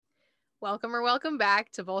Welcome or welcome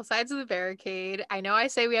back to Both Sides of the Barricade. I know I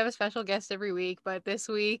say we have a special guest every week, but this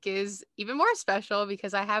week is even more special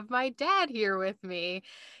because I have my dad here with me.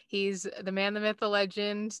 He's the man, the myth, the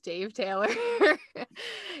legend, Dave Taylor.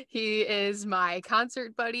 He is my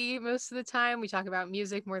concert buddy most of the time. We talk about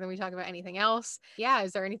music more than we talk about anything else. Yeah,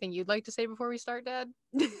 is there anything you'd like to say before we start, Dad?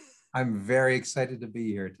 I'm very excited to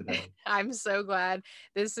be here today. I'm so glad.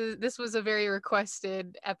 This was a very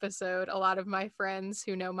requested episode. A lot of my friends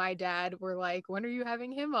who know my dad were like, "When are you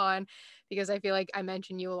having him on?" Because I feel like I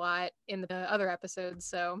mention you a lot in the other episodes,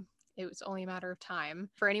 so it was only a matter of time.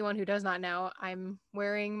 For anyone who does not know, I'm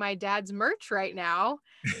wearing my dad's merch right now.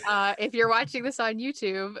 If you're watching this on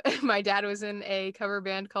YouTube, my dad was in a cover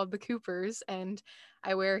band called the Coopers, and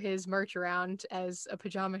I wear his merch around as a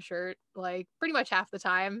pajama shirt like pretty much half the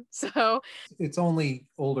time. So It's only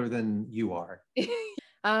older than you are.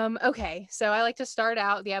 okay, so I like to start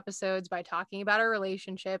out the episodes by talking about our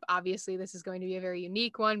relationship. Obviously, this is going to be a very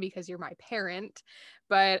unique one because you're my parent,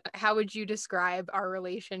 but how would you describe our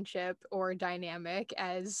relationship or dynamic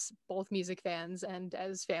as both music fans and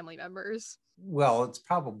as family members? Well, it's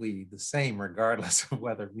probably the same regardless of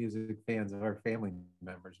whether music fans or family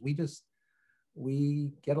members.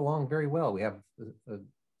 We get along very well. We have a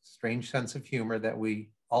strange sense of humor that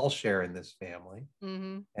we all share in this family.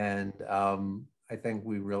 Mm-hmm. And I think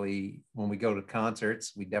we really, when we go to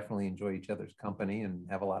concerts, we definitely enjoy each other's company and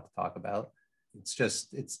have a lot to talk about.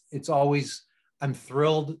 It's always, I'm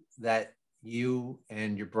thrilled that you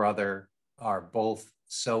and your brother are both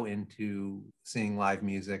so into seeing live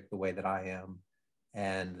music the way that I am,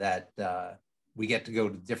 and that we get to go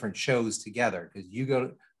to different shows together,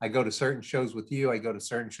 because I go to certain shows with you, I go to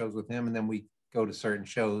certain shows with him, and then we go to certain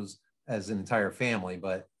shows as an entire family.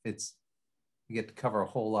 But you get to cover a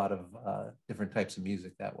whole lot of different types of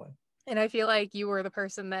music that way. And I feel like you were the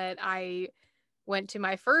person that I went to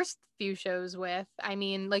my first few shows with. I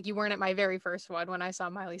mean, like you weren't at my very first one when I saw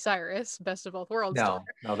Miley Cyrus, Best of Both Worlds tour.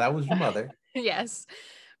 No, that was your mother. Yes,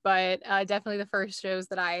 but definitely the first shows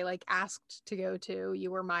that I like asked to go to,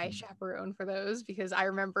 you were my chaperone for those because I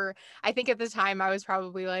remember, I think at the time I was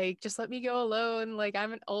probably like, just let me go alone, like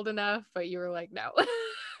I'm old enough, but you were like, no.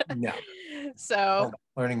 No, So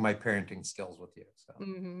learning my parenting skills with you.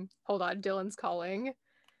 So hold on, Dylan's calling.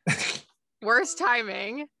 Worst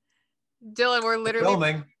timing. Dylan, we're literally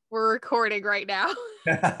filming. we're recording right now.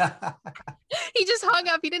 He just hung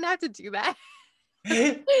up. He didn't have to do that.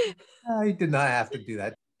 I did not have to do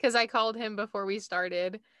that. Because I called him before we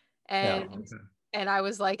started, and No, okay. and I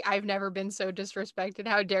was like, I've never been so disrespected.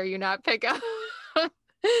 How dare you not pick up? Wow.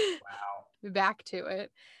 Back to it.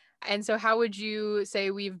 And so, how would you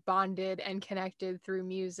say we've bonded and connected through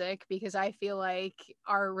music? Because I feel like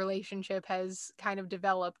our relationship has kind of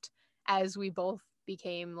developed as we both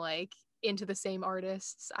became like into the same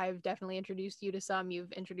artists. I've definitely introduced you to some,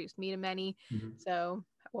 you've introduced me to many. Mhm. So,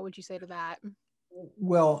 what would you say to that?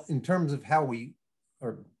 Well, in terms of how we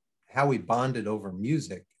bonded over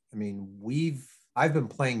music, I mean, I've been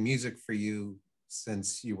playing music for you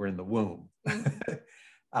since you were in the womb.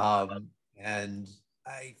 Mhm. And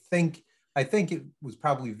I think it was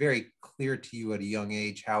probably very clear to you at a young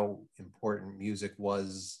age how important music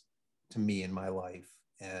was to me in my life,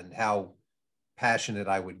 and how passionate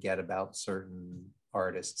I would get about certain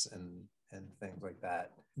artists and things like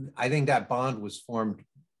that. I think that bond was formed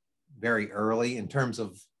very early in terms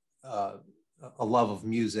of uh, a love of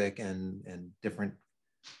music and different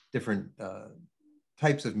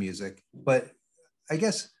types of music. But I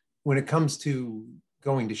guess when it comes to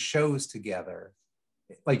going to shows together,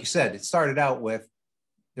 like you said, it started out with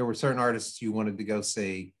there were certain artists you wanted to go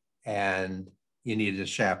see, and you needed a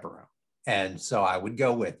chaperone. And so I would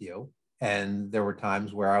go with you. And there were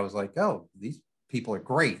times where I was like, oh, these people are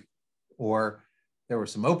great. Or there were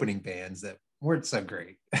some opening bands that weren't so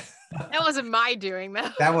great. That wasn't my doing,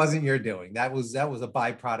 though. That wasn't your doing. That was a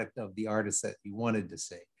byproduct of the artist that you wanted to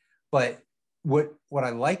see. But what I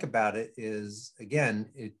like about it is, again,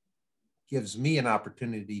 it gives me an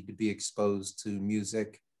opportunity to be exposed to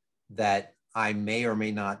music that I may or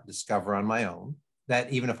may not discover on my own.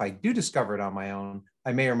 That even if I do discover it on my own,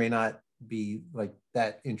 I may or may not be like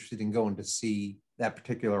that interested in going to see that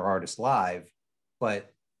particular artist live. But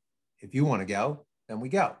if you want to go, then we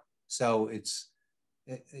go. So it's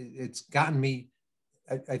gotten me.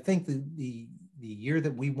 I think the year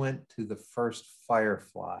that we went to the first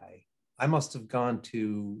Firefly, I must have gone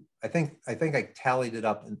to. I think I tallied it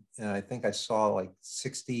up, and I think I saw like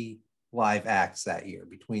 60 live acts that year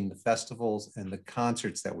between the festivals and the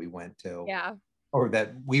concerts that we went to, Yeah. or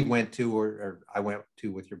that we went to, or I went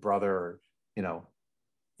to with your brother, or you know,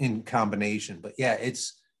 in combination. But yeah,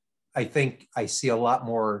 I think I see a lot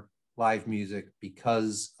more live music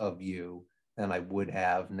because of you than I would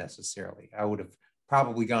have necessarily. I would have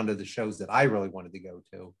probably gone to the shows that I really wanted to go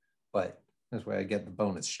to, but that's why I get the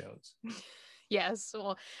bonus shows. Yes,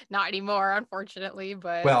 well, not anymore, unfortunately,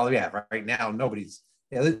 but Well, yeah, right now nobody's.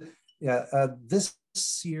 Yeah, yeah. This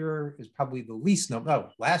year is probably the least number. No,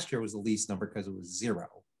 last year was the least number because it was 0.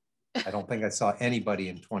 I don't think I saw anybody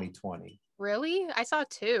in 2020. really, I saw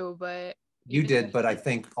 2, but You just did, but I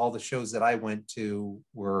think all the shows that I went to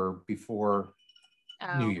were before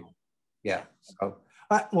New oh, Year. Yeah. So,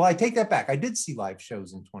 well, I take that back. I did see live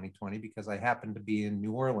shows in 2020 because I happened to be in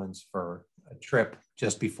New Orleans for a trip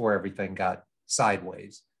just before everything got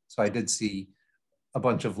sideways. So I did see a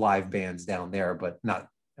bunch of live bands down there, but not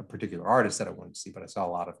a particular artist that I wanted to see, but I saw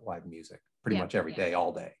a lot of live music pretty yeah. much every day,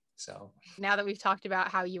 all day. So Now that we've talked about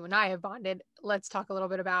how you and I have bonded, let's talk a little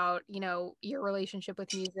bit about, your relationship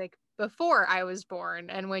with music before I was born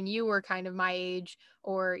and when you were kind of my age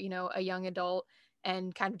or, a young adult,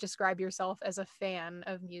 and kind of describe yourself as a fan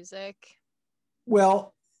of music.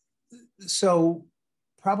 well, so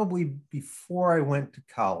probably before I went to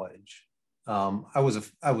college, I was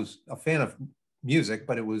a fan of music,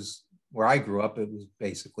 but it was where I grew up. It was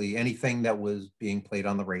basically anything that was being played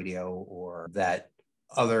on the radio or that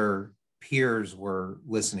other peers were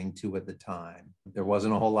listening to at the time. There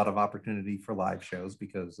wasn't a whole lot of opportunity for live shows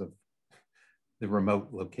because of the remote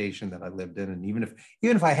location that I lived in. And even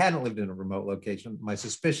if I hadn't lived in a remote location, my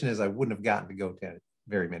suspicion is I wouldn't have gotten to go to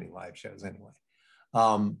very many live shows anyway.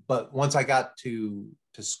 But once I got to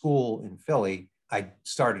school in Philly, I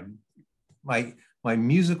started my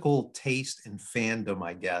musical taste and fandom,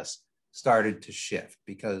 I guess, started to shift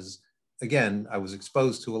because again, I was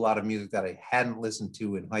exposed to a lot of music that I hadn't listened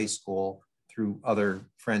to in high school through other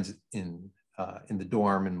friends in the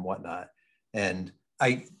dorm and whatnot. And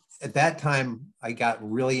at that time I got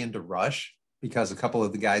really into Rush because a couple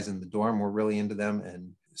of the guys in the dorm were really into them,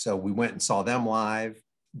 and so we went and saw them live.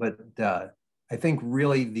 But I think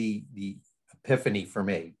really the epiphany for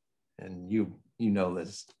me, and you know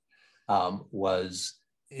this, was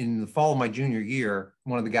in the fall of my junior year.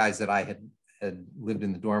 One of the guys that I had lived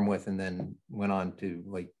in the dorm with and then went on to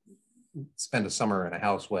like spend a summer in a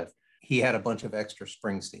house with, he had a bunch of extra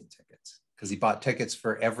Springsteen tickets because he bought tickets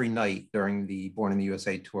for every night during the Born in the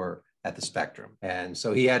USA tour at the Spectrum. And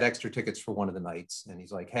so he had extra tickets for one of the nights, and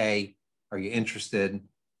he's like, hey, are you interested?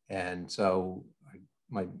 And so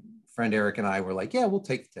my friend Eric and I were like, yeah, we'll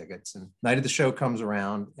take the tickets. And night of the show comes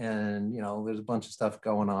around, and there's a bunch of stuff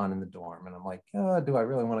going on in the dorm, and I'm like, do I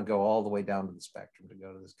really want to go all the way down to the Spectrum to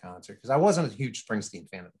go to this concert? Because I wasn't a huge Springsteen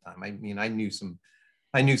fan at the time. I mean, I knew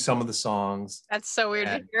some of the songs. That's so weird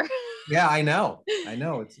to hear. Yeah, I know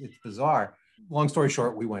it's bizarre. Long story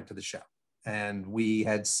short, we went to the show, and we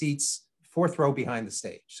had seats 4th row behind the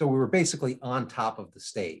stage, so we were basically on top of the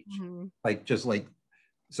stage. Mm-hmm.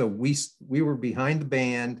 So we were behind the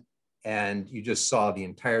band, and you just saw the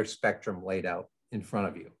entire Spectrum laid out in front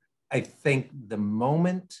of you. I think the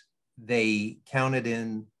moment they counted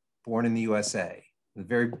in Born in the USA, the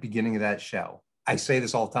very beginning of that show, I say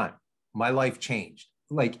this all the time, my life changed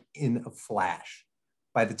like in a flash.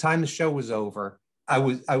 By the time the show was over, I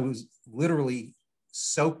was literally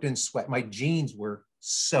soaked in sweat. My jeans were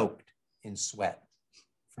soaked in sweat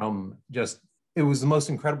from it was the most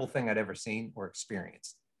incredible thing I'd ever seen or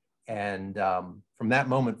experienced. And from that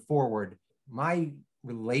moment forward, my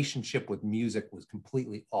relationship with music was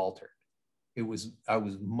completely altered. I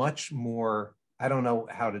was much more, I don't know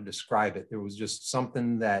how to describe it. There was just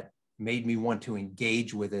something that made me want to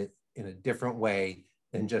engage with it in a different way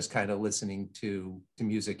than just kind of listening to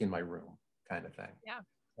music in my room kind of thing. Yeah.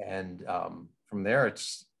 And from there,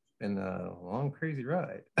 it's been a long, crazy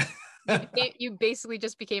ride. You basically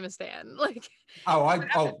just became a stan. Like,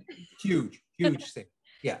 huge thing.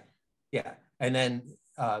 Yeah. And then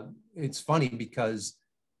it's funny because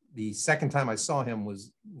the second time I saw him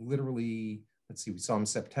was literally, we saw him in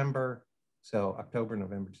September. So October,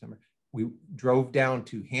 November, December. We drove down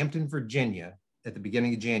to Hampton, Virginia at the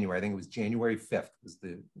beginning of January. I think it was January 5th was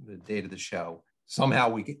the date of the show.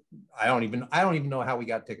 Somehow I don't even know how we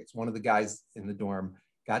got tickets. One of the guys in the dorm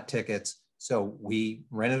got tickets. So we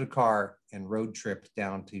rented a car and road tripped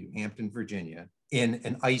down to Hampton, Virginia in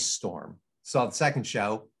an ice storm. Saw the second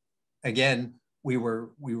show. Again, we were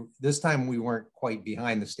this time we weren't quite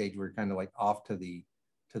behind the stage. We were kind of like off to the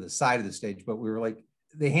side of the stage, but we were like,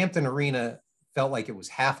 the Hampton Arena felt like it was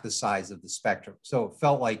half the size of the Spectrum. So it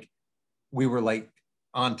felt like we were like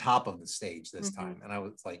on top of the stage this time. And I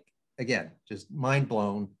was like, again, just mind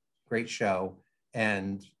blown, great show.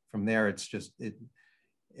 And from there,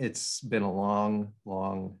 it's been a long,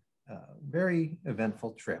 very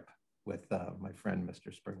eventful trip. with my friend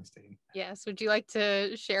Mr. Springsteen. Yes. Would you like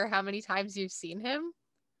to share how many times you've seen him?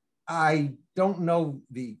 I don't know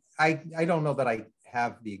I don't know that I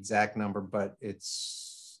have the exact number, but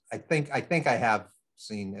I think I have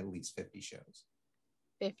seen at least 50 shows.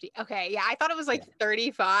 50. Okay. Yeah. I thought it was like Yeah.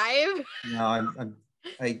 35. No,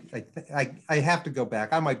 I have to go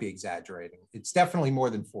back. I might be exaggerating. It's definitely more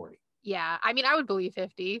than 40. Yeah. I mean, I would believe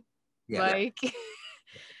 50. Yeah. Like,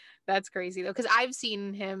 that's crazy though. Because I've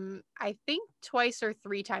seen him, I think twice or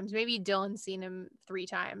three times. Maybe Dylan's seen him three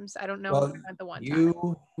times. I don't know if Well, I went the one time.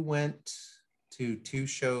 you went to two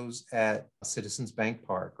shows at Citizens Bank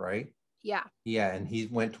Park, right? Yeah. Yeah, and he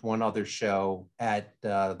went to one other show at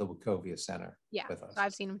the Wachovia Center Yeah. with us. So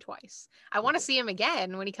I've seen him twice. I want to see him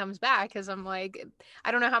again when he comes back because I'm like,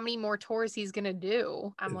 I don't know how many more tours he's gonna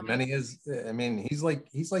do. I'm As like, many as I mean, he's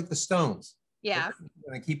like the Stones. yeah.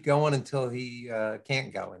 Gonna keep going until he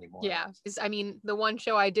can't go anymore. Yeah. I mean, the one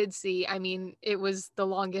show I did see, I mean, it was the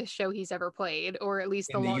longest show he's ever played, or at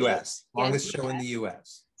least In the longest. U.S., longest show in the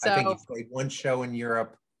U.S. I think he played one show in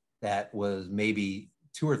Europe that was maybe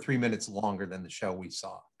 2 or 3 minutes longer than the show we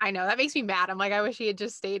saw. I know that makes me mad. I'm like, I wish he had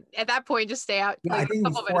just stayed at that point, just stay out. Yeah, like, I think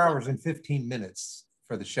it was 4 hours and 15 minutes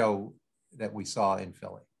for the show that we saw in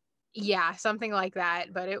Philly. Yeah, something like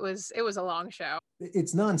that. But it was a long show.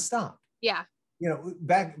 It's nonstop. Yeah. You know,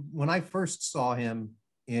 back when I first saw him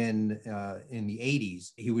in the 80s,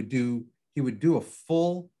 he would do a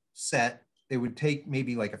full set. They would take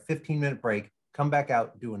maybe like a 15-minute break, come back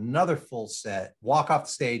out, do another full set, walk off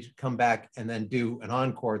the stage, come back, and then do an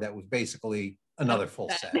encore that was basically another full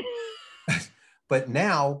set. But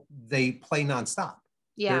now they play nonstop.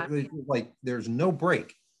 Yeah. Like there's no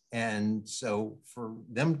break. And so for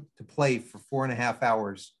them to play for 4.5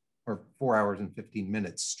 hours or 4 hours and 15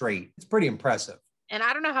 minutes straight, it's pretty impressive. And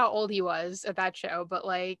I don't know how old he was at that show, but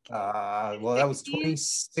like, well, that was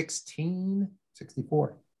 2016,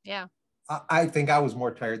 64. Yeah. I think I was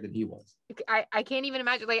more tired than he was. I can't even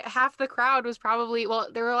imagine. Like half the crowd was probably, well,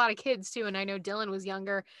 there were a lot of kids too, and I know Dylan was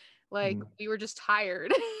younger. Like we were just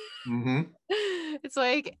tired. Mm-hmm. It's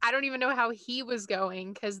like I don't even know how he was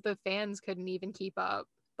going because the fans couldn't even keep up.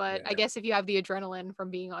 But I guess if you have the adrenaline from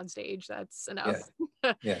being on stage, that's enough.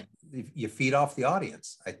 Yeah, you feed off the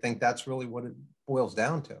audience. I think that's really what it boils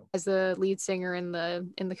down to. As the lead singer in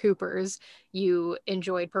the Coopers, you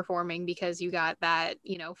enjoyed performing because you got that,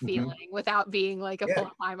 feeling without being like a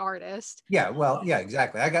full-time artist. Yeah, well, yeah,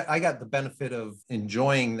 exactly. I got the benefit of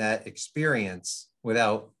enjoying that experience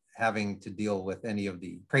without having to deal with any of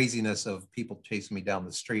the craziness of people chasing me down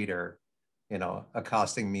the street or,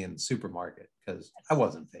 accosting me in the supermarket because I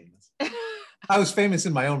wasn't famous. I was famous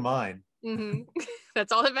in my own mind. Mm-hmm.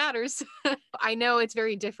 That's all that matters. I know it's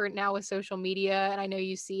very different now with social media, and I know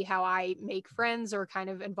you see how I make friends or kind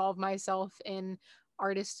of involve myself in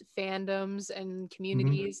artist fandoms and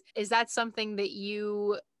communities. Is that something that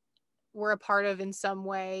you were a part of in some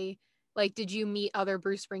way? Like, did you meet other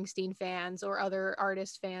Bruce Springsteen fans or other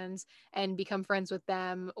artist fans and become friends with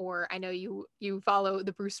them? Or I know you follow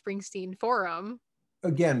the Bruce Springsteen forum.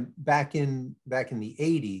 Again, back in the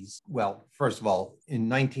 80s, well, first of all, in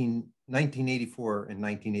 1984 and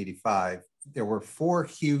 1985, there were 4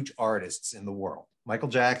 huge artists in the world. Michael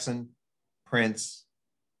Jackson, Prince,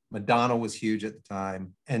 Madonna was huge at the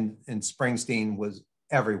time, and Springsteen was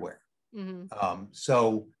everywhere.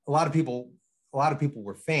 So a lot of people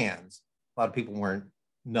were fans. A lot of people weren't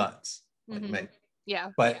nuts like me. Yeah.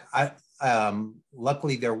 But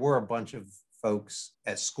luckily there were a bunch of folks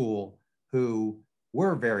at school who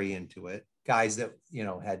were very into it. Guys that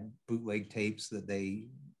had bootleg tapes that they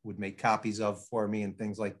would make copies of for me and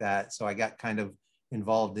things like that. So I got kind of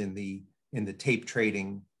involved in the tape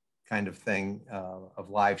trading kind of thing of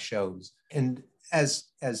live shows. And as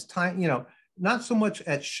time, not so much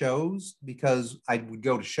at shows because I would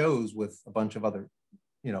go to shows with a bunch of other,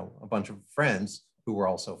 a bunch of friends who were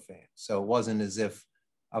also fans. So it wasn't as if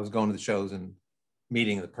I was going to the shows and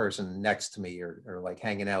meeting the person next to me or like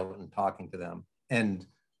hanging out and talking to them. And,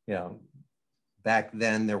 back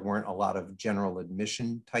then there weren't a lot of general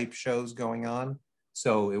admission type shows going on.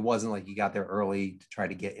 So it wasn't like you got there early to try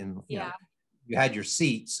to get in, you know, you had your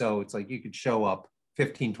seat. So it's like you could show up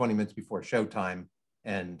 15, 20 minutes before showtime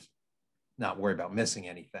and not worry about missing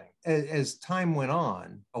anything. As time went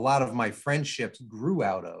on, a lot of my friendships grew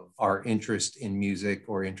out of our interest in music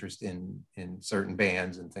or interest in certain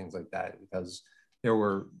bands and things like that, because there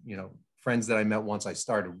were, friends that I met once I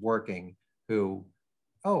started working who,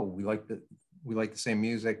 we like the same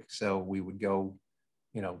music. So we would go,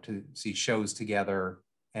 to see shows together,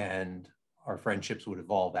 and our friendships would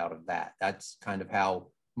evolve out of that. That's kind of how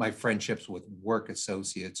my friendships with work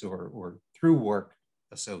associates or through work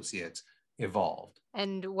associates evolved.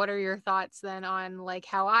 And what are your thoughts then on like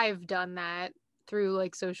how I've done that through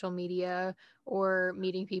like social media or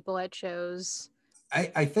meeting people at shows?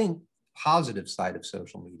 I think positive side of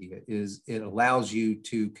social media is it allows you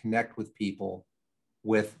to connect with people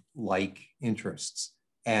with like interests.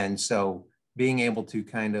 And so being able to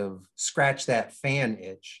kind of scratch that fan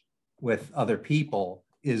itch with other people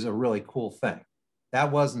is a really cool thing.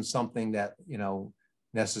 That wasn't something that,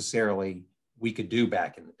 necessarily we could do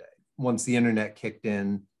back in the day. Once the internet kicked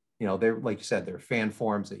in, there, like you said, there are fan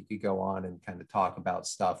forums that you could go on and kind of talk about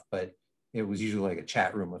stuff, but it was usually like a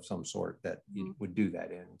chat room of some sort that you would do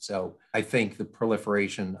that in. So I think the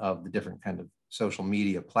proliferation of the different kind of social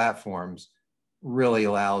media platforms really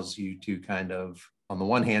allows you to kind of, on the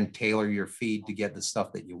one hand, tailor your feed to get the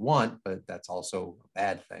stuff that you want, but that's also a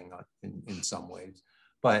bad thing in some ways.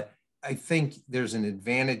 But I think there's an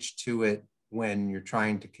advantage to it when you're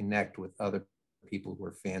trying to connect with other people who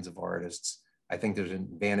are fans of artists. I think there's an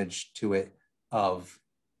advantage to it of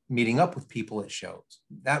meeting up with people at shows.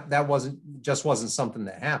 That wasn't something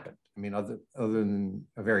that happened. I mean, other than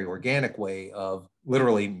a very organic way of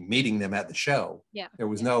literally meeting them at the show. Yeah. There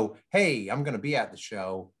was no, hey, I'm going to be at the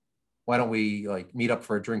show. Why don't we like meet up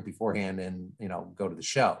for a drink beforehand and, go to the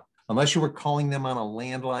show? Unless you were calling them on a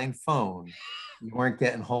landline phone, you weren't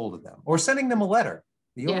getting hold of them or sending them a letter.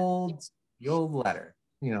 The old letter.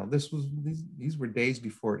 These were days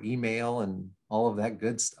before email and all of that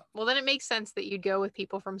good stuff. Well, then it makes sense that you'd go with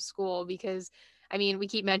people from school because, I mean, we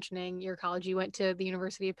keep mentioning your college. You went to the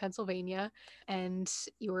University of Pennsylvania and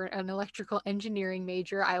you were an electrical engineering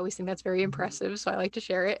major. I always think that's very impressive, so I like to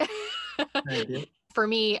share it. Thank you. For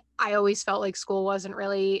me, I always felt like school wasn't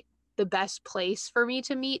really the best place for me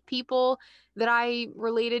to meet people that I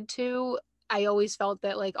related to. I always felt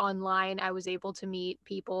that like online I was able to meet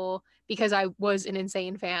people because I was an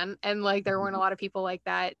insane fan and like there weren't a lot of people like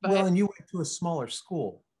that. But well, and you went to a smaller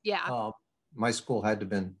school. Yeah. My school had to have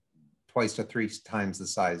been twice to three times the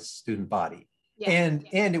size student body. Yeah. And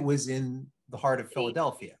it was in the heart of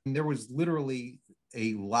Philadelphia. And there was literally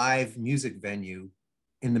a live music venue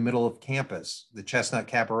in the middle of campus, the Chestnut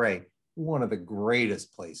Cabaret, one of the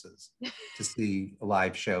greatest places to see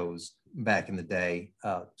live shows back in the day.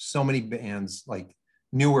 So many bands, like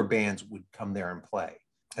newer bands, would come there and play.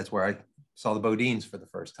 That's where I saw the Bodines for the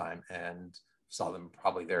first time and saw them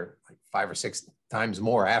probably there like 5 or 6 times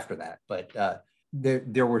more after that. But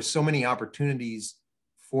there were so many opportunities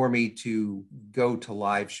for me to go to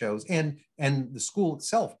live shows, and the school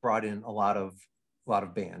itself brought in a lot of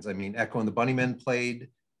bands. I mean, Echo and the Bunnymen played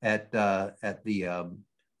at the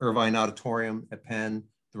Irvine Auditorium at Penn.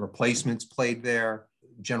 The Replacements played there.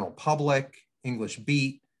 General Public, English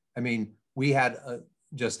Beat. I mean, we had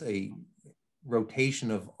just a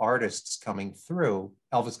rotation of artists coming through.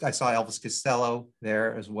 I saw Elvis Costello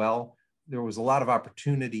there as well. There was a lot of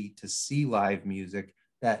opportunity to see live music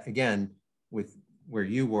that, again, with where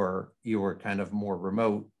you were kind of more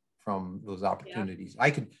remote from those opportunities.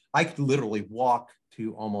 Yeah. I could literally walk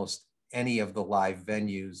to almost any of the live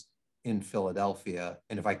venues in Philadelphia.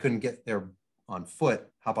 And if I couldn't get there on foot,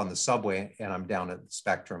 hop on the subway and I'm down at the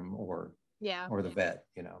Spectrum or the Vet,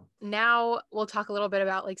 Now we'll talk a little bit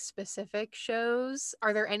about like specific shows.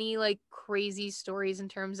 Are there any like crazy stories in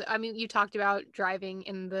terms of, I mean, you talked about driving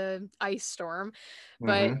in the ice storm,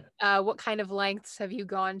 but what kind of lengths have you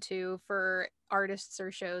gone to for artists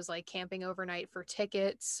or shows, like camping overnight for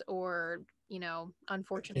tickets or,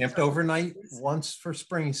 unfortunately camped overnight once for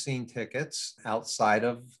Springsteen tickets outside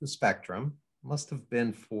of the Spectrum. Had to have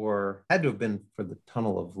been for the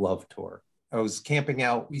Tunnel of Love tour. I was camping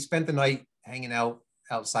out. We spent the night hanging out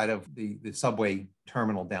outside of the subway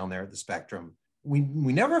terminal down there at the Spectrum. We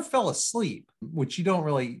never fell asleep, which you don't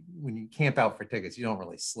really, when you camp out for tickets, you don't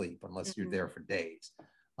really sleep unless you're there for days,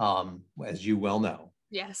 as you well know.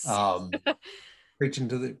 Yes. Preaching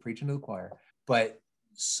to the choir. But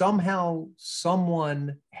somehow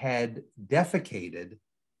someone had defecated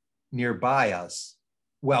nearby us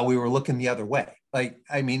while we were looking the other way. Like,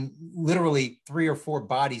 I mean, literally 3 or 4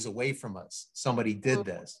 bodies away from us, somebody did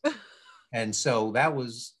this. And so that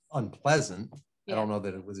was unpleasant. Yeah. I don't know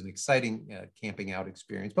that it was an exciting camping out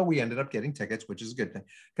experience, but we ended up getting tickets, which is a good thing.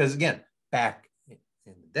 Because again, back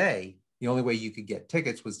in the day, the only way you could get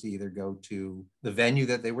tickets was to either go to the venue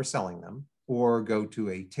that they were selling them or go to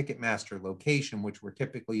a Ticketmaster location, which were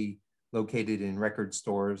typically located in record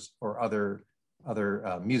stores or other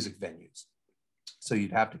music venues. So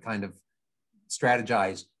you'd have to kind of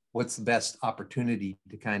strategize what's the best opportunity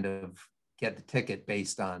to kind of get the ticket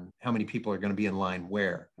based on how many people are going to be in line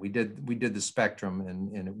where. We did the Spectrum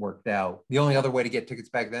and it worked out. The only other way to get tickets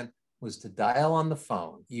back then was to dial on the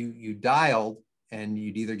phone. You dialed and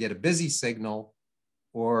you'd either get a busy signal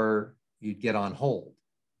or you'd get on hold.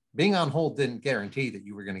 Being on hold didn't guarantee that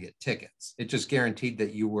you were going to get tickets. It just guaranteed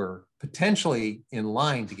that you were potentially in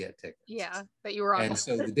line to get tickets. Yeah, that you were on. And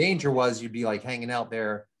so the danger was you'd be like hanging out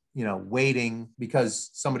there, waiting because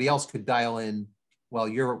somebody else could dial in while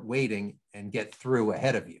you're waiting and get through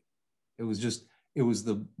ahead of you. It was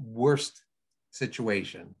the worst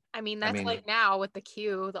situation. I mean, that's like now with the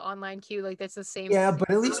queue, the online queue, like that's the same. Yeah, but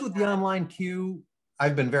at least with the online queue,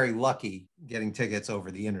 I've been very lucky getting tickets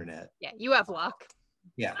over the internet. Yeah, you have luck.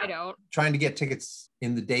 Yeah, I don't. Trying to get tickets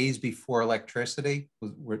in the days before electricity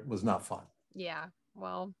was not fun. Yeah,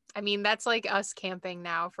 well, I mean, that's like us camping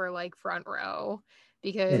now for like front row,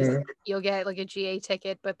 because you'll get like a GA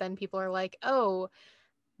ticket, but then people are like, oh,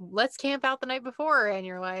 let's camp out the night before, and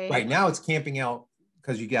you're like, right now it's camping out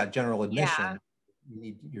because you got general admission. Yeah.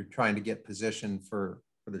 You're trying to get positioned for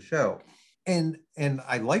the show, and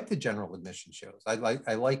I like the general admission shows. I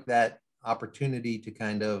like that opportunity to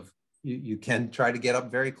kind of you can try to get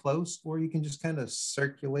up very close, or you can just kind of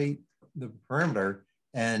circulate the perimeter,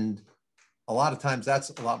 and a lot of times that's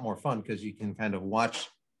a lot more fun because you can kind of watch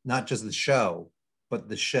not just the show, but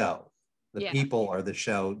the show. The people are the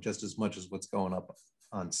show just as much as what's going up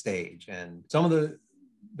on stage. And some of the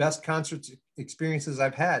best concert experiences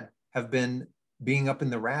I've had have been being up in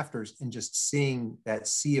the rafters and just seeing that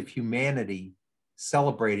sea of humanity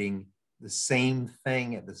celebrating the same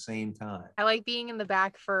thing at the same time. I like being in the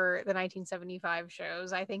back for the 1975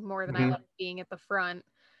 shows, I think, more than I like being at the front,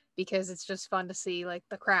 because it's just fun to see like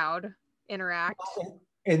the crowd interact.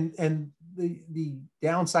 And the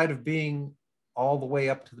downside of being all the way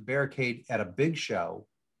up to the barricade at a big show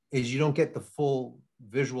is you don't get the full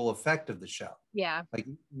visual effect of the show. Yeah. Like,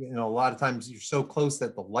 a lot of times you're so close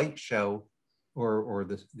that the light show or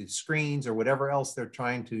the screens or whatever else they're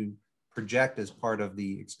trying to project as part of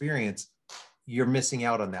the experience, you're missing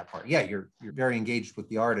out on that part. Yeah, you're very engaged with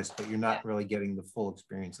the artist, but you're not really getting the full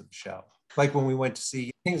experience of the show. Like when we went to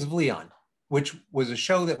see Kings of Leon, which was a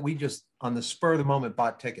show that we just on the spur of the moment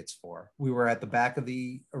bought tickets for. We were at the back of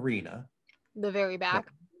the arena. The very back.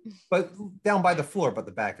 But down by the floor, but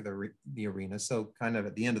the back of the arena. So kind of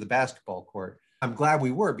at the end of the basketball court. I'm glad we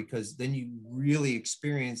were, because then you really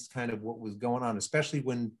experienced kind of what was going on, especially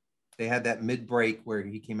when they had that mid-break where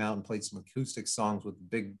he came out and played some acoustic songs with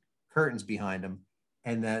big curtains behind him.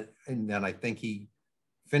 And then I think he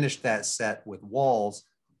finished that set with Walls,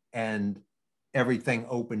 and everything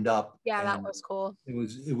opened up. Yeah, that was cool. It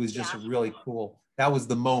was just really cool. That was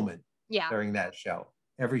the moment during that show.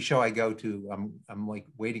 Every show I go to, I'm like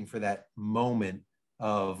waiting for that moment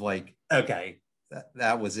of like, okay,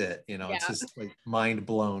 that was it. It's just like mind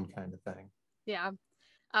blown kind of thing. Yeah.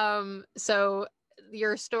 So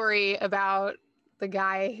your story about the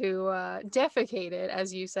guy who defecated,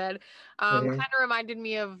 as you said, kind of reminded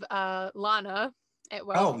me of Lana at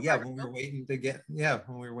Wells. Oh yeah, when we were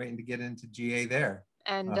waiting to get into GA there.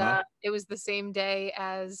 And it was the same day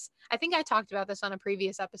as, I think I talked about this on a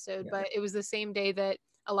previous episode, but it was the same day that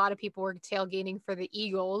a lot of people were tailgating for the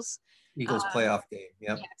Eagles playoff game.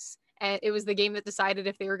 Yeah. Yes. And it was the game that decided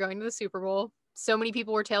if they were going to the Super Bowl. So many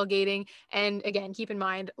people were tailgating. And again, keep in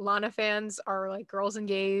mind, Lana fans are like girls and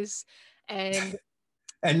gays, and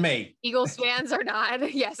and me. Eagles fans are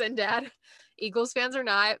not. Yes, and Dad. Eagles fans are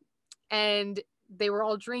not. And they were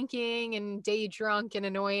all drinking and day drunk and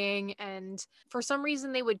annoying. And for some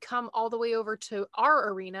reason, they would come all the way over to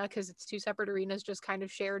our arena, because it's two separate arenas just kind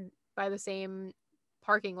of shared by the same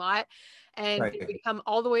parking lot. And they would come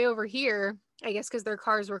all the way over here, I guess because their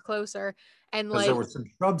cars were closer. And like, there were some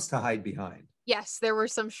shrubs to hide behind. Yes, there were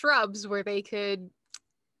some shrubs where they could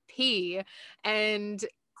pee and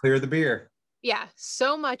clear the beer. Yeah,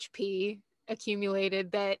 so much pee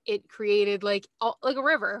accumulated that it created like a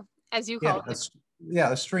river, as you call it.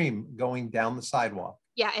 A stream going down the sidewalk.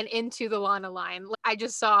 Yeah, and into the Lana line. I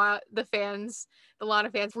just saw the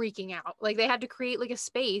Lana fans freaking out. Like they had to create like a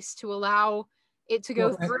space to allow it to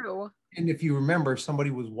go through. And if you remember,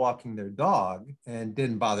 somebody was walking their dog and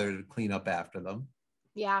didn't bother to clean up after them.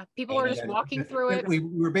 Yeah, people were just walking through it. We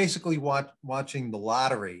were basically watching the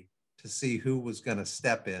lottery to see who was going to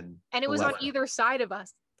step in. And it was on either side of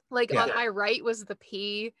us. Like on my right was the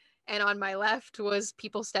pee, and on my left was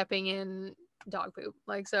people stepping in dog poop.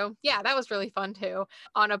 Like, so yeah, that was really fun too.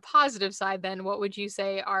 On a positive side then, what would you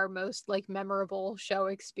say our most like memorable show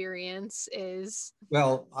experience is?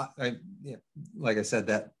 Well, like I said,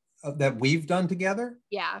 that we've done together.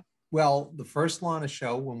 Yeah. Well, the first Lana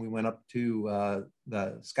show, when we went up to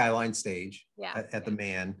the Skyline stage at the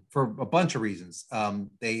Man, for a bunch of reasons.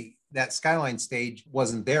 That Skyline stage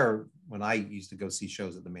wasn't there when I used to go see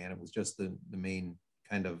shows at the Man. It was just the main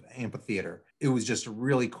kind of amphitheater. It was just a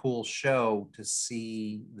really cool show to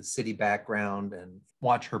see the city background and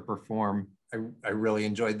watch her perform. I really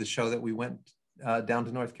enjoyed the show that we went down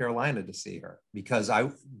to North Carolina to see her, because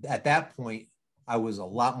at that point, I was a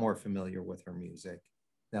lot more familiar with her music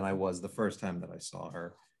than I was the first time that I saw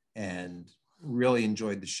her, and really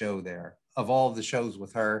enjoyed the show there. Of all of the shows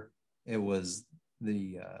with her, it was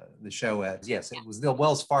the show at, yes, it was the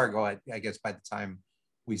Wells Fargo, I guess, by the time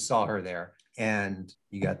we saw her there, and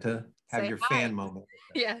you got to have Say your hi. fan moment with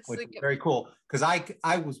her, Yes. which was very cool, because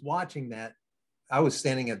I was watching that. I was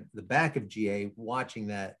standing at the back of GA watching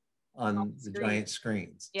that on the giant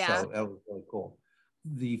screens. Yeah. So that was really cool.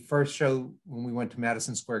 The first show when we went to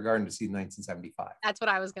Madison Square Garden to see 1975. That's what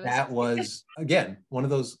I was going to say. That was, again, one of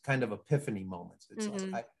those kind of epiphany moments. It's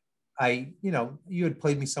like, you had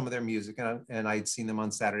played me some of their music, and I'd seen them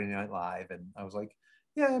on Saturday Night Live, and I was like,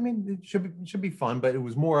 yeah, I mean, it should be fun. But it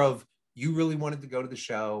was more of, you really wanted to go to the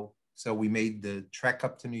show, so we made the trek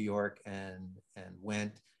up to New York and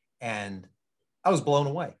went, and I was blown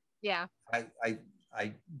away. Yeah.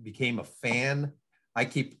 I became a fan. I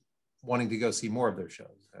keep wanting to go see more of their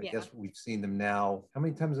shows. I guess we've seen them now. How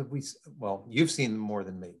many times have we? Well, you've seen them more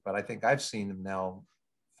than me, but I think I've seen them now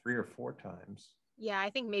 3 or 4 times. Yeah, I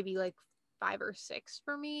think maybe like 5 or 6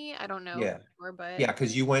 for me. I don't know. Yeah, sure, but yeah,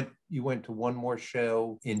 because you went to one more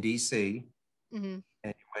show in DC, mm-hmm. and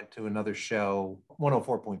you went to another show,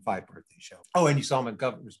 104.5 birthday show. Oh, and you saw them at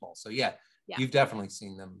Governor's Ball. So yeah, you've definitely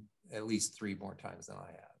seen them at least 3 more times than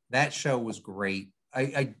I have. That show was great.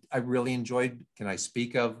 I really enjoyed. Can I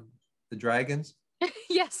speak of the Dragons?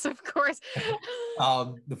 Yes, of course.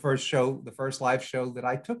 The first live show that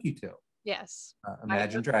I took you to. Yes.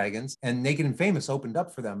 Imagine Dragons, and Naked and Famous opened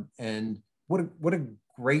up for them, and what a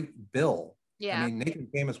great bill. Yeah. I mean, Naked and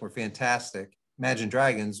Famous were fantastic. Imagine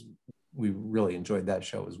Dragons, we really enjoyed that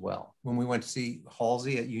show as well. When we went to see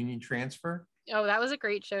Halsey at Union Transfer. Oh, that was a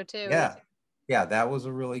great show too. Yeah, that was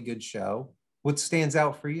a really good show. What stands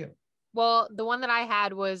out for you? Well, the one that I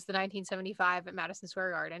had was the 1975 at Madison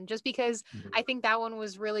Square Garden, just because I think that one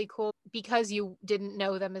was really cool because you didn't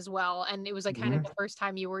know them as well. And it was like kind of the first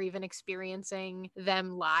time you were even experiencing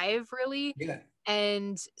them live, really. Yeah.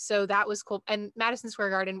 And so that was cool. And Madison Square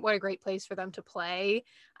Garden, what a great place for them to play.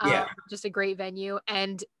 Just a great venue.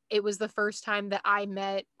 And it was the first time that I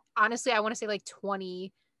met, honestly, I want to say like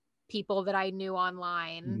 20 people that I knew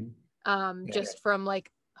online, just from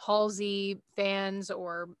like Halsey fans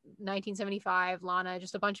or 1975, Lana,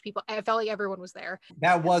 just a bunch of people. I felt like everyone was there.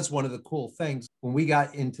 That was one of the cool things. When we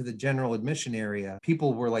got into the general admission area,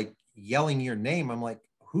 people were like yelling your name. I'm like,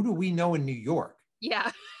 who do we know in New York? Yeah.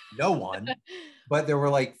 No one. But there were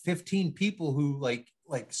like 15 people who like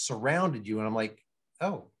surrounded you. And I'm like,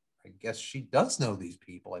 oh, I guess she does know these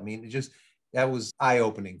people. I mean, that was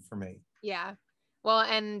eye-opening for me. Yeah. Well,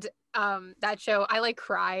 and that show, I like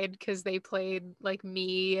cried because they played like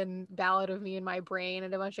Me and Ballad of Me in My Brain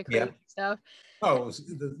and a bunch of crazy stuff. Oh,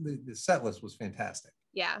 the set list was fantastic.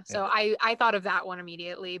 Yeah, so I thought of that one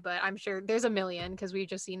immediately, but I'm sure there's a million because we've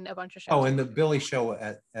just seen a bunch of shows. Oh, and the Billy show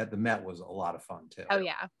at the Met was a lot of fun too. Oh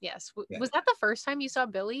yeah, yes. Was that the first time you saw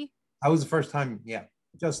Billy? That was the first time, yeah.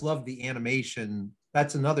 Just loved the animation.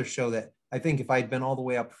 That's another show that I think if I'd been all the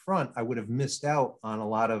way up front, I would have missed out on a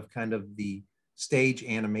lot of kind of the stage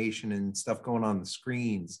animation and stuff going on the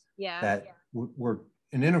screens that were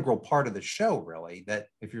an integral part of the show, really. That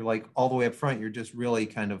if you're like all the way up front, you're just really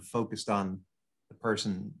kind of focused on the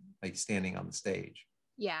person like standing on the stage.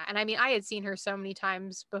 Yeah, and I mean, I had seen her so many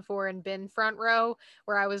times before and been front row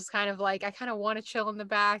where I was kind of like, I kind of want to chill in the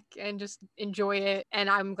back and just enjoy it. And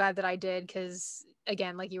I'm glad that I did because,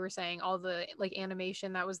 again, like you were saying, all the like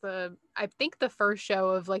animation, that was I think the first show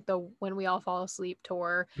of like the When We All Fall Asleep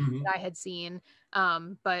tour that I had seen.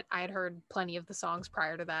 But I had heard plenty of the songs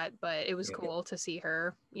prior to that, but it was cool to see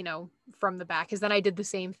her, from the back. Because then I did the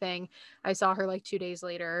same thing. I saw her like 2 days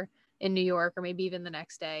later in New York, or maybe even the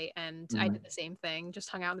next day, and I did the same thing, just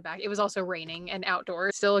hung out in the back. It was also raining and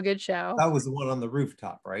outdoors. Still a good show. That was the one on the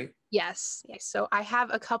rooftop, right? Yes. So I have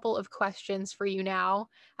a couple of questions for you now.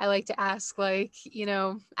 I like to ask, I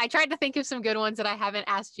tried to think of some good ones that I haven't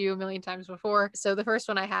asked you a million times before. So the first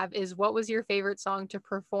one I have is, what was your favorite song to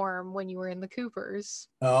perform when you were in the Coopers?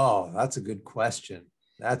 Oh, that's a good question.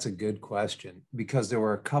 Because there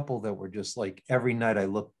were a couple that were just like, every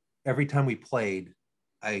time we played,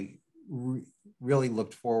 I really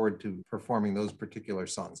looked forward to performing those particular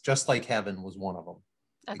songs. Just Like Heaven was one of them.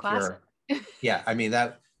 A classic. Yeah, I mean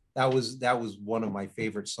that was one of my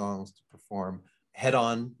favorite songs to perform. Head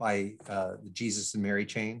On by the Jesus and Mary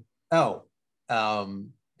Chain.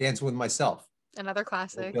 Dancing with Myself. Another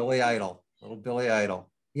classic. Little Billy Idol.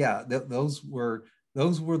 Yeah, those were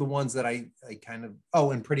those were the ones that I kind of,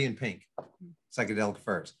 oh, and Pretty in Pink, Psychedelic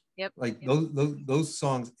Furs. Yep. Like Yep. those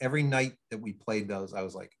songs, every night that we played those, I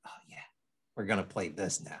was like, oh yeah, we're gonna play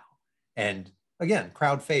this now. And again,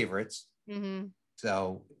 crowd favorites. Mm-hmm.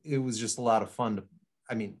 So it was just a lot of fun to,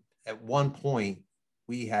 I mean, at one point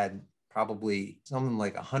we had probably something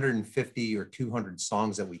like 150 or 200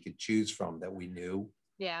 songs that we could choose from that we knew.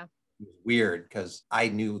 Yeah. It was weird because I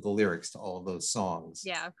knew the lyrics to all of those songs.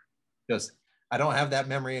 Yeah. Just I don't have that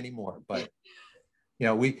memory anymore, but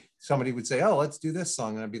somebody would say, oh, let's do this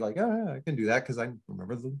song, and I'd be like, oh yeah, I can do that because I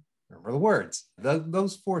remember the words.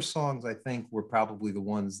 Those four songs I think were probably the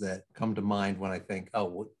ones that come to mind when I think, oh,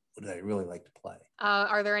 what did I really like to play?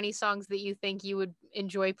 Are there any songs that you think you would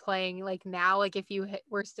enjoy playing like now, like if you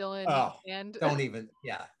were still in a band? Don't even.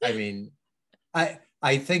 Yeah, I mean,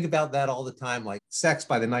 I think about that all the time, like Sex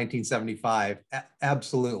by the 1975.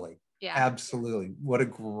 Absolutely. Yeah. Absolutely. What a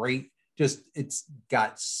great, it's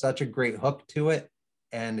got such a great hook to it.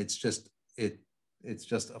 And it's just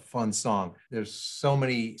a fun song. There's so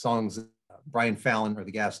many songs, Brian Fallon or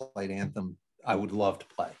the Gaslight Anthem, I would love to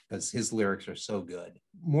play because his lyrics are so good.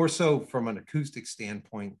 More so from an acoustic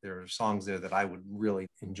standpoint, there are songs there that I would really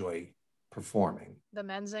enjoy performing. The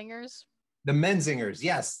Menzingers? The Menzingers,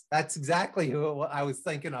 yes, that's exactly who I was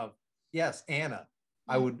thinking of. Yes, Anna.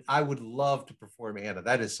 I would love to perform Anna.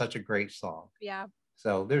 That is such a great song. Yeah.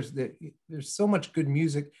 So there's so much good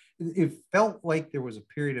music. It felt like there was a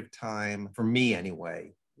period of time, for me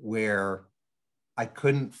anyway, where I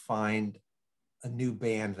couldn't find a new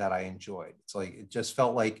band that I enjoyed. It's like it just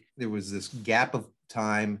felt like there was this gap of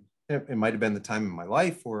time. It might have been the time in my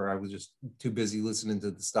life where I was just too busy listening to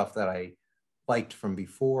the stuff that I liked from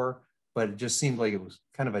before, but it just seemed like it was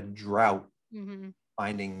kind of a drought. Mm-hmm.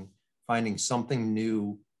 finding something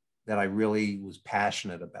new that I really was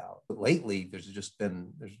passionate about. But lately, there's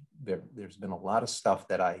been a lot of stuff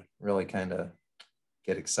that I really kind of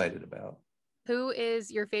get excited about. Who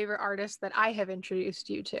is your favorite artist that I have introduced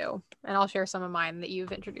you to? And I'll share some of mine that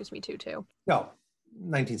you've introduced me to too. No,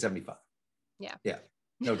 1975. Yeah. Yeah,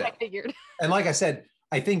 no doubt. I figured. And like I said,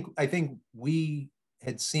 I think we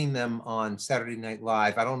had seen them on Saturday Night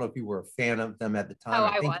Live. I don't know if you were a fan of them at the time. Oh,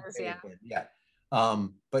 I think was, yeah. Yeah.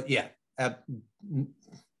 But yeah,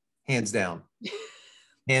 hands down.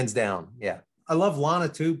 Hands down. Yeah. I love Lana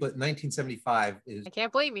too, but 1975 is. I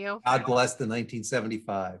can't blame you. God bless the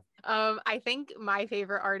 1975. I think my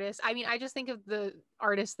favorite artist, I mean, I just think of the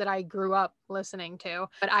artists that I grew up listening to,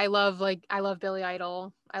 but I love Billy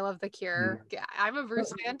Idol. I love The Cure. Yeah. I'm a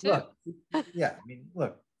Bruce fan too. Look, yeah. I mean,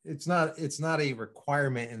 look, it's not a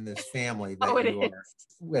requirement in this family that you are.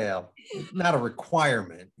 Well, not a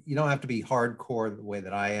requirement. You don't have to be hardcore the way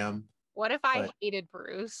that I am. What if I hated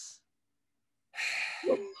Bruce?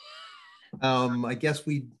 I guess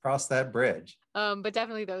we'd cross that bridge. But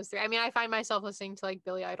definitely those three. I mean, I find myself listening to like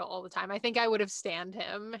Billy Idol all the time. I think I would have stanned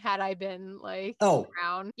him had I been like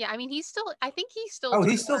around. Yeah, I mean, I think he's still. Oh,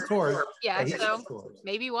 he's still touring. Yeah, so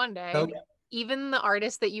maybe one day. So, even the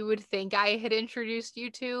artists that you would think I had introduced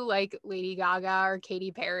you to, like Lady Gaga or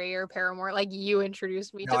Katy Perry or Paramore, like you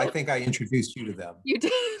introduced me to. I think I introduced you to them. You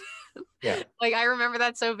did. Yeah. Like I remember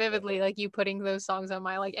that so vividly, like you putting those songs on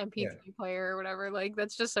my like MP3 player or whatever. Like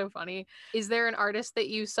that's just so funny. Is there an artist that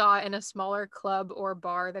you saw in a smaller club or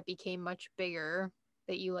bar that became much bigger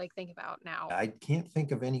that you like think about now? I can't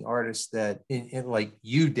think of any artist that in like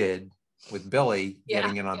you did with Billy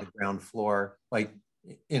getting it on the ground floor, like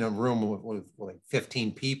in a room with like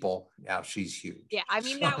 15 people. Now she's huge. Yeah, I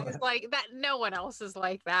mean that was like that. No one else is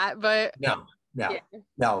like that, but no,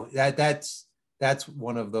 that's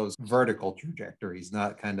one of those vertical trajectories,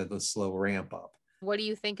 not kind of the slow ramp up. What do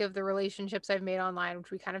you think of the relationships I've made online, which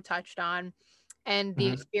we kind of touched on, and the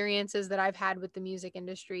experiences that I've had with the music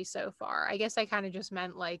industry so far? I guess I kind of just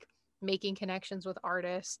meant like making connections with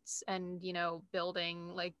artists and, building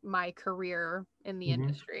like my career in the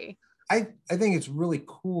industry. I think it's really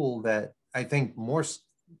cool that I think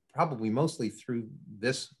probably mostly through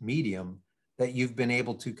this medium that you've been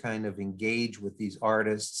able to kind of engage with these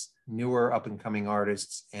artists, newer up and coming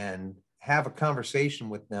artists, and have a conversation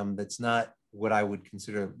with them that's not what I would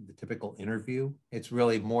consider the typical interview. It's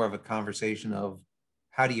really more of a conversation of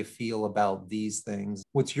how do you feel about these things?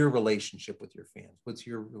 What's your relationship with your fans? What's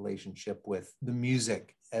your relationship with the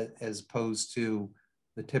music as opposed to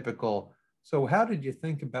the typical, so how did you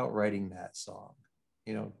think about writing that song?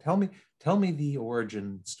 Tell me the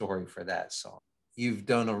origin story for that song. You've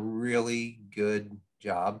done a really good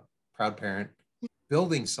job, proud parent,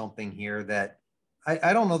 building something here that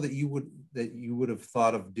I don't know that you would have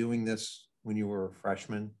thought of doing this when you were a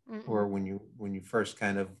freshman Mm-mm. or when you first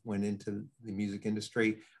kind of went into the music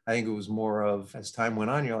industry. I think it was more of, as time went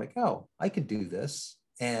on, you're like, oh, I could do this.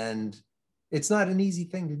 And it's not an easy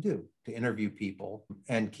thing to do, to interview people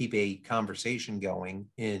and keep a conversation going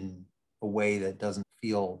in a way that doesn't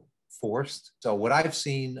feel forced. So what I've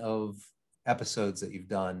seen of episodes that you've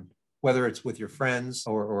done, whether it's with your friends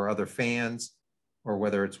or other fans, or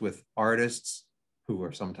whether it's with artists who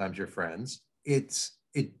are sometimes your friends, it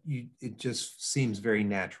just seems very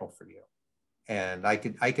natural for you. And I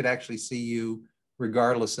could actually see you,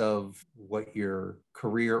 regardless of what your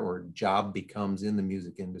career or job becomes in the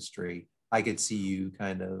music industry, I could see you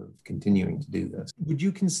kind of continuing to do this. Would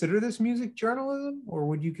you consider this music journalism, or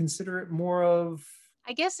would you consider it more of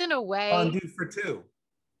I guess in a way, fondue for two?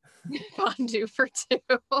 fondue for two.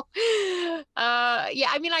 Yeah,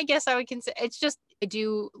 I mean, I guess I would consider it's just, I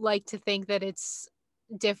do like to think that it's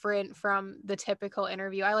different from the typical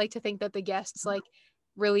interview. I like to think that the guests like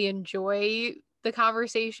really enjoy the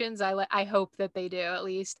conversations. I hope that they do, at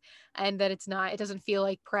least, and that it doesn't feel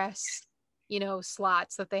like press,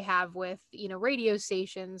 slots that they have with, radio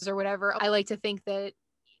stations or whatever. I like to think that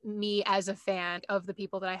me as a fan of the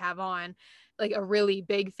people that I have on, like a really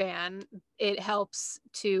big fan, it helps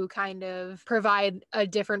to kind of provide a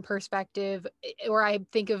different perspective, or I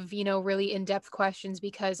think of, really in-depth questions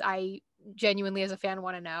because I genuinely as a fan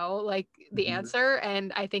want to know like the answer,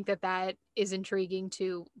 and I think that that is intriguing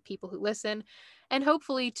to people who listen and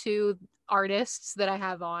hopefully to artists that I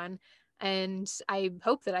have on. And I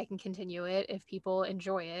hope that I can continue it if people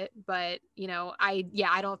enjoy it. But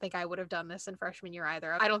I don't think I would have done this in freshman year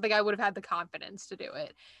either. I don't think I would have had the confidence to do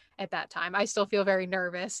it at that time. I still feel very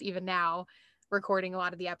nervous even now recording a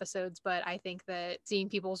lot of the episodes, but I think that seeing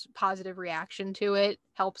people's positive reaction to it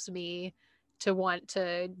helps me to want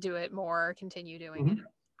to do it more, continue doing it.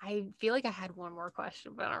 I feel like I had one more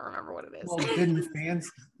question, but I don't remember what it is. Well, didn't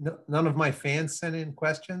fans, none of my fans sent in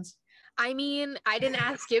questions? I mean, I didn't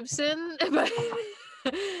ask Gibson, but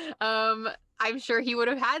I'm sure he would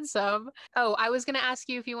have had some. Oh, I was going to ask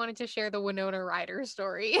you if you wanted to share the Winona Ryder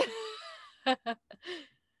story.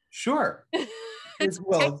 Sure. It's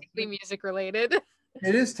Well, technically music related.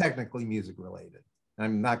 it is technically music related.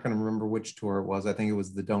 I'm not going to remember which tour it was. I think it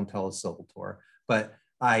was the Don't Tell Us Sybil tour, but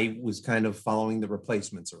I was kind of following the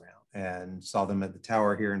Replacements around and saw them at the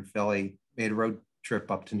Tower here in Philly, made a road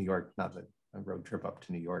trip up to New York. Not that a road trip up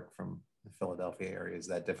to New York from the Philadelphia area is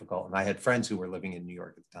that difficult. And I had friends who were living in New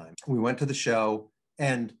York at the time. We went to the show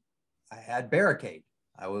and I had barricade.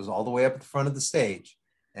 I was all the way up at the front of the stage,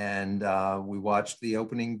 and we watched the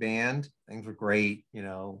opening band. Things were great,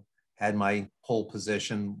 had my pole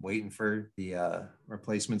position waiting for the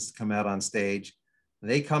Replacements to come out on stage.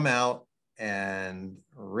 They come out and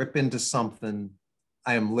rip into something.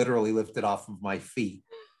 I am literally lifted off of my feet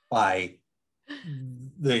by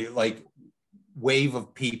the wave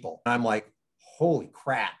of people. I'm like, holy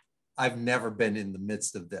crap, I've never been in the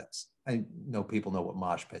midst of this. I know people know what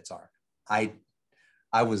mosh pits are. I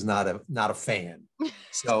was not a fan.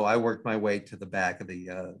 So I worked my way to the back of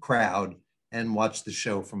the crowd and watched the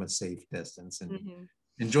show from a safe distance, and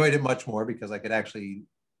enjoyed it much more because I could actually,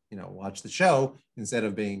 watch the show instead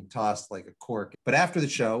of being tossed like a cork. But after the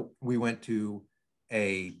show, we went to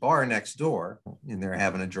a bar next door and they're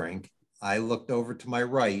having a drink. I looked over to my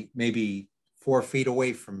right, maybe 4 feet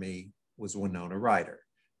away from me was Winona Ryder,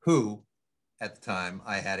 who at the time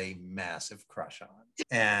I had a massive crush on.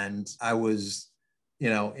 And I was,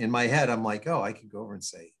 in my head, I'm like, oh, I could go over and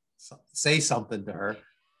say something to her.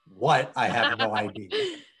 What? I have no idea.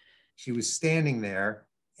 She was standing there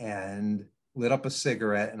and lit up a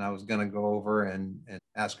cigarette, and I was going to go over and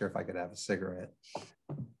ask her if I could have a cigarette.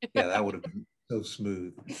 Yeah, that would have been so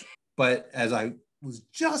smooth. But as I was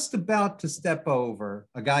just about to step over,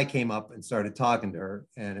 a guy came up and started talking to her,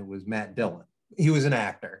 and it was Matt Dillon. He was an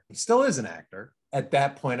actor. He still is an actor. At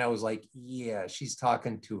that point, I was like, yeah, she's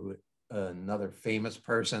talking to another famous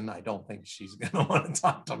person. I don't think she's going to want to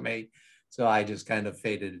talk to me. So I just kind of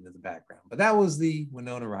faded into the background. But that was the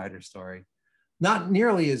Winona Ryder story. Not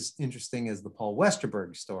nearly as interesting as the Paul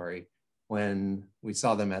Westerberg story. When we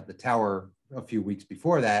saw them at the Tower a few weeks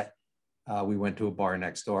before that, we went to a bar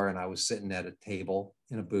next door, and I was sitting at a table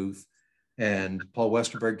in a booth, and Paul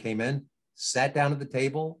Westerberg came in, sat down at the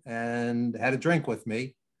table, and had a drink with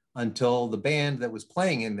me until the band that was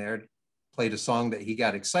playing in there played a song that he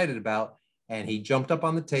got excited about, and he jumped up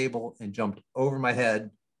on the table and jumped over my head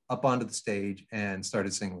up onto the stage and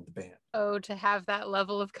started singing with the band. Oh, to have that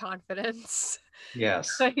level of confidence.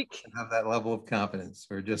 Yes. Like, have that level of confidence,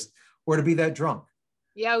 or to be that drunk.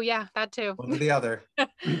 Yeah, oh yeah, that too. One or the other.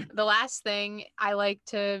 The last thing I like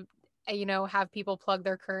to have people plug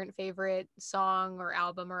their current favorite song or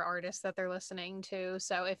album or artist that they're listening to.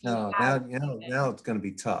 So if you No, have now it's going to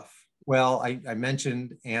be tough. Well, I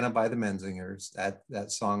mentioned Anna by the Menzingers.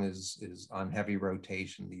 That song is on heavy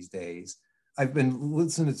rotation these days. I've been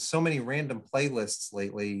listening to so many random playlists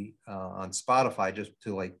lately on Spotify just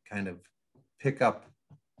to like kind of pick up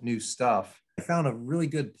new stuff. I found a really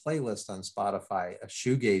good playlist on Spotify, a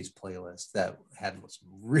shoegaze playlist that had some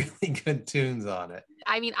really good tunes on it.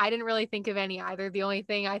 I mean, I didn't really think of any either. The only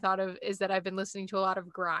thing I thought of is that I've been listening to a lot of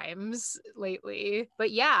Grimes lately.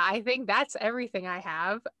 But yeah, I think that's everything I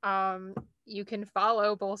have. You can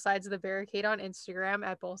follow Both Sides of the Barricade on Instagram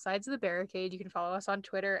at Both Sides of the Barricade. You can follow us on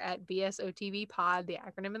Twitter at BSOTV Pod, the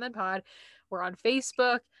acronym and then pod. We're on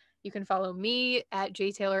Facebook. You can follow me at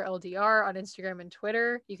JTaylorLDR on Instagram and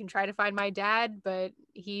Twitter. You can try to find my dad, but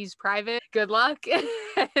he's private. Good luck.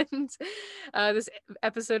 And this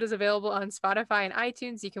episode is available on Spotify and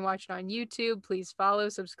iTunes. You can watch it on YouTube. Please follow,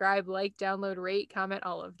 subscribe, like, download, rate, comment,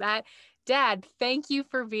 all of that. Dad, thank you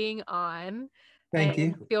for being on. Thank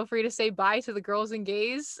And you. feel free to say bye to the girls and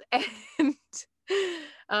gays. And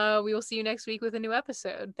we will see you next week with a new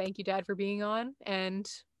episode. Thank you, Dad, for being on. And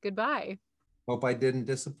goodbye. Hope I didn't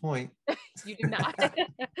disappoint. You did not.